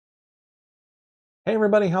Hey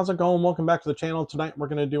everybody, how's it going? Welcome back to the channel. Tonight we're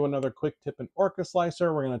going to do another quick tip in Orca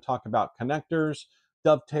Slicer. We're going to talk about connectors,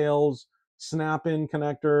 dovetails, snap-in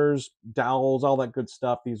connectors, dowels, all that good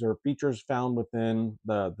stuff. These are features found within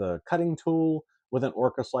the cutting tool within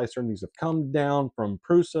Orca Slicer, and these have come down from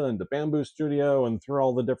Prusa into Bamboo Studio and through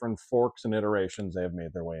all the different forks and iterations they have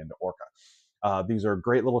made their way into Orca. These are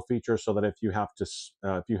great little features so that if you have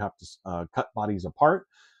to cut bodies apart,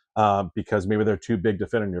 because maybe they're too big to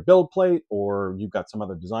fit on your build plate or you've got some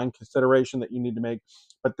other design consideration that you need to make.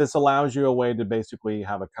 But this allows you a way to basically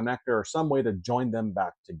have a connector or some way to join them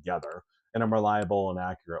back together in a reliable and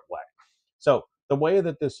accurate way. So the way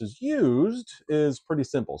that this is used is pretty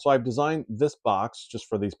simple. So I've designed this box just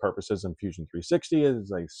for these purposes in Fusion 360. It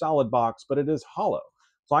is a solid box, but it is hollow.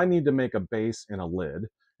 So I need to make a base and a lid.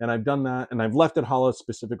 And I've done that, and I've left it hollow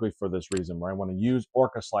specifically for this reason, where I want to use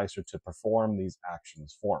Orca Slicer to perform these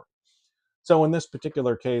actions for me. So in this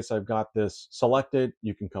particular case, I've got this selected.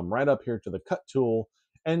 You can come right up here to the cut tool.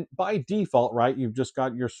 And by default, right, you've just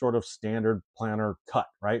got your sort of standard planer cut,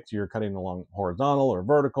 right? So you're cutting along horizontal or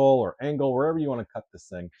vertical or angle, wherever you want to cut this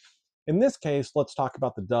thing. In this case, let's talk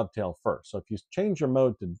about the dovetail first. So if you change your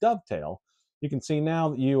mode to dovetail, you can see now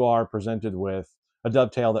that you are presented with a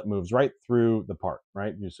dovetail that moves right through the part,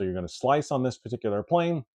 right? So you're going to slice on this particular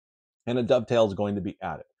plane, and a dovetail is going to be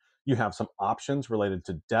added. You have some options related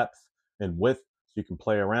to depth and width, so you can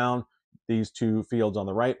play around. These two fields on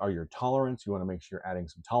the right are your tolerance. You want to make sure you're adding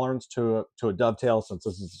some tolerance to a dovetail, since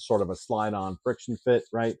this is sort of a slide-on friction fit,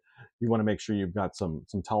 right? You want to make sure you've got some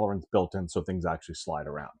tolerance built in so things actually slide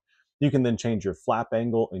around. You can then change your flap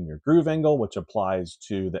angle and your groove angle, which applies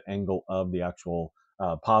to the angle of the actual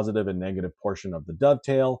positive and negative portion of the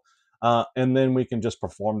dovetail. And then we can just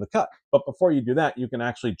perform the cut. But before you do that, you can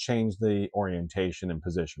actually change the orientation and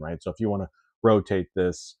position, right? So if you want to rotate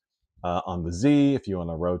this on the Z, if you want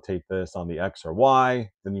to rotate this on the X or Y,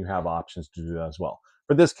 then you have options to do that as well.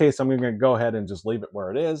 For this case, I'm going to go ahead and just leave it where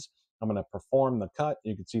it is. I'm going to perform the cut.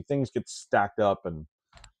 You can see things get stacked up and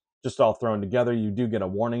just all thrown together. You do get a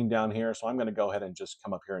warning down here. So I'm going to go ahead and just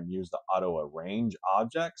come up here and use the auto arrange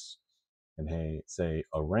objects and hey, say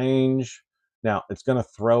arrange. Now it's going to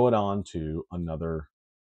throw it onto another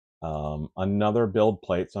build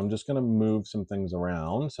plate. So I'm just going to move some things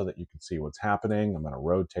around so that you can see what's happening. I'm going to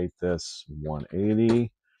rotate this 180,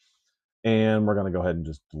 and we're going to go ahead and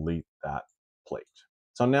just delete that plate.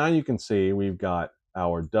 So now you can see we've got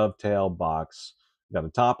our dovetail box. We've got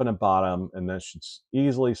a top and a bottom, and that should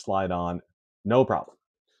easily slide on, no problem.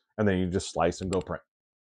 And then you just slice and go print.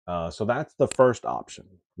 So that's the first option,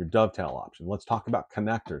 your dovetail option. Let's talk about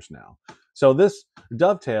connectors now. So this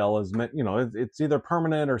dovetail is meant, it's either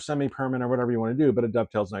permanent or semi-permanent or whatever you want to do, but a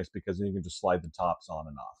dovetail is nice because then you can just slide the tops on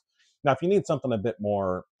and off. Now, if you need something a bit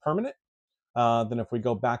more permanent, then if we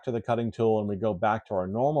go back to the cutting tool and we go back to our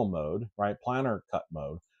normal mode, right, planer cut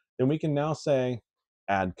mode, then we can now say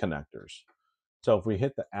add connectors. So if we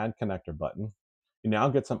hit the add connector button, you now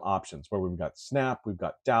get some options where we've got snap, we've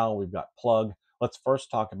got dowel, we've got plug. Let's first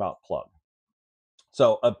talk about plug.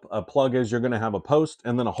 So a plug is you're going to have a post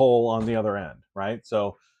and then a hole on the other end, right?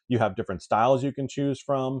 So you have different styles you can choose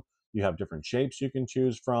from. You have different shapes you can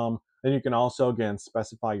choose from. Then you can also, again,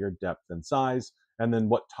 specify your depth and size, and then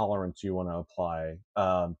what tolerance you want to apply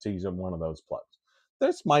to use one of those plugs.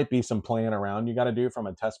 This might be some playing around you got to do from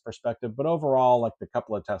a test perspective, but overall, like the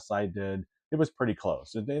couple of tests I did, it was pretty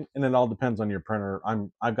close. And it all depends on your printer.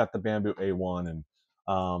 I've got the Bamboo A1,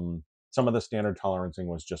 and some of the standard tolerancing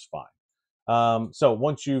was just fine. So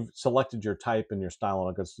once you've selected your type and your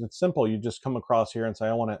style, it's simple. You just come across here and say,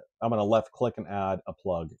 I'm going to left click and add a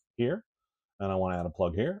plug here, and I want to add a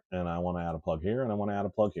plug here, and I want to add a plug here, and I want to add a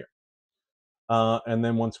plug here. And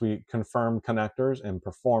then once we confirm connectors and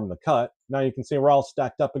perform the cut, now you can see we're all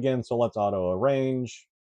stacked up again. So let's auto arrange,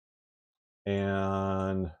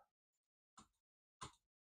 and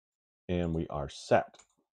we are set.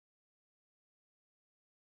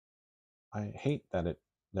 I hate that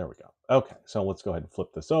there we go. Okay, so let's go ahead and flip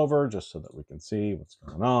this over just so that we can see what's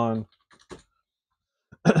going on.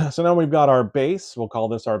 So now we've got our base. We'll call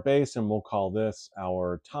this our base, and we'll call this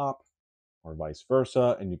our top, or vice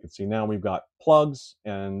versa. And you can see now we've got plugs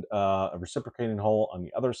and a reciprocating hole on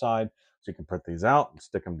the other side. So you can print these out and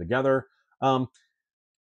stick them together.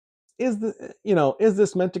 Is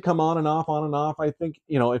this meant to come on and off, on and off? I think,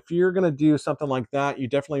 if you're going to do something like that, you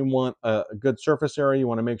definitely want a good surface area. You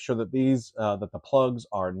want to make sure that that the plugs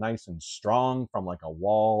are nice and strong from like a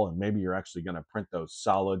wall, and maybe you're actually going to print those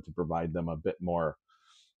solid to provide them a bit more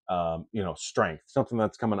strength. Something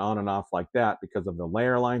that's coming on and off like that because of the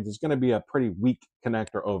layer lines is going to be a pretty weak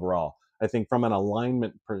connector overall. I think from an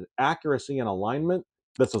alignment, accuracy and alignment,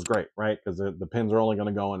 this is great, right? Because the pins are only going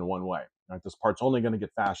to go in one way. Right? This part's only going to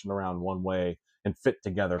get fashioned around one way and fit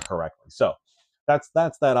together correctly. So that's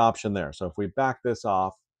that option there. So if we back this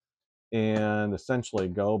off and essentially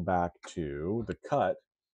go back to the cut,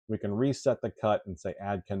 we can reset the cut and say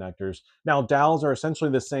add connectors. Now dowels are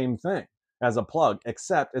essentially the same thing as a plug,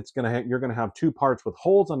 except you're gonna have two parts with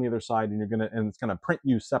holes on either side, and it's gonna print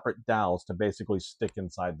you separate dowels to basically stick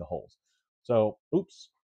inside the holes. So, oops,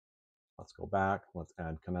 let's go back. Let's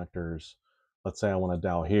add connectors. Let's say I want a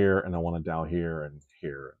dowel here and I want a dowel here and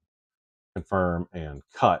here. Confirm and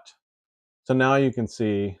cut. So now you can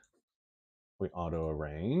see we auto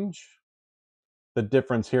arrange. The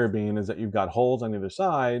difference here being is that you've got holes on either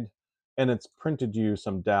side and it's printed you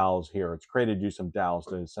some dowels here. It's created you some dowels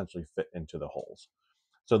to essentially fit into the holes.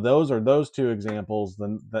 So those are those two examples.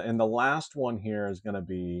 Then and the last one here is going to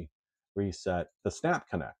be reset the snap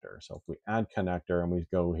connector. So if we add connector and we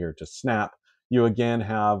go here to snap, you again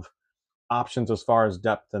have options as far as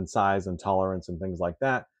depth and size and tolerance and things like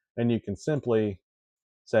that. And you can simply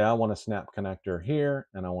say, I want a snap connector here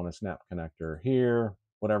and I want a snap connector here,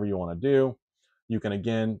 whatever you want to do. You can,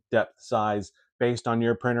 again, depth, size, based on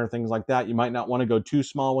your printer, things like that. You might not want to go too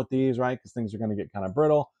small with these, right? Because things are going to get kind of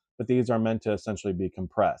brittle, but these are meant to essentially be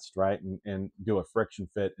compressed, right? And do a friction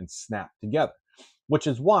fit and snap together, which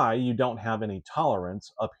is why you don't have any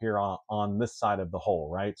tolerance up here on this side of the hole,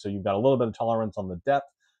 right? So you've got a little bit of tolerance on the depth,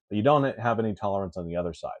 but you don't have any tolerance on the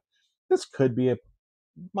other side. This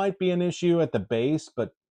might be an issue at the base,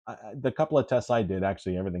 but the couple of tests I did,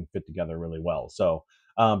 actually everything fit together really well. So,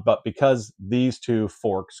 but because these two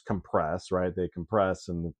forks compress, right? They compress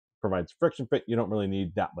and provides friction fit. You don't really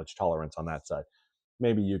need that much tolerance on that side.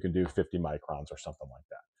 Maybe you could do 50 microns or something like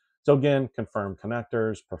that. So again, confirm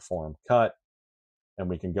connectors, perform cut, and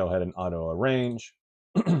we can go ahead and auto arrange.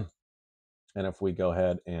 And if we go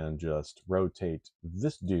ahead and just rotate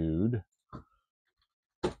this dude,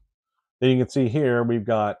 then you can see here we've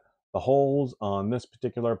got the holes on this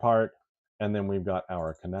particular part, and then we've got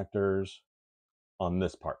our connectors on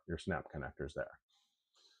this part, your snap connectors there.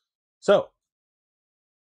 So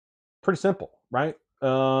pretty simple, right?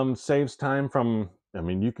 Saves time from, I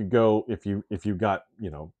mean, you could go, if you've got,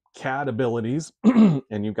 CAD abilities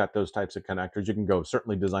and you've got those types of connectors, you can go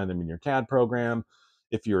certainly design them in your CAD program.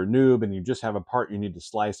 If you're a noob and you just have a part you need to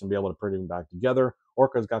slice and be able to put them back together,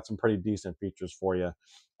 Orca's got some pretty decent features for you.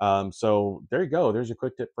 So there you go. There's your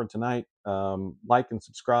quick tip for tonight. Like and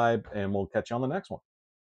subscribe, and we'll catch you on the next one.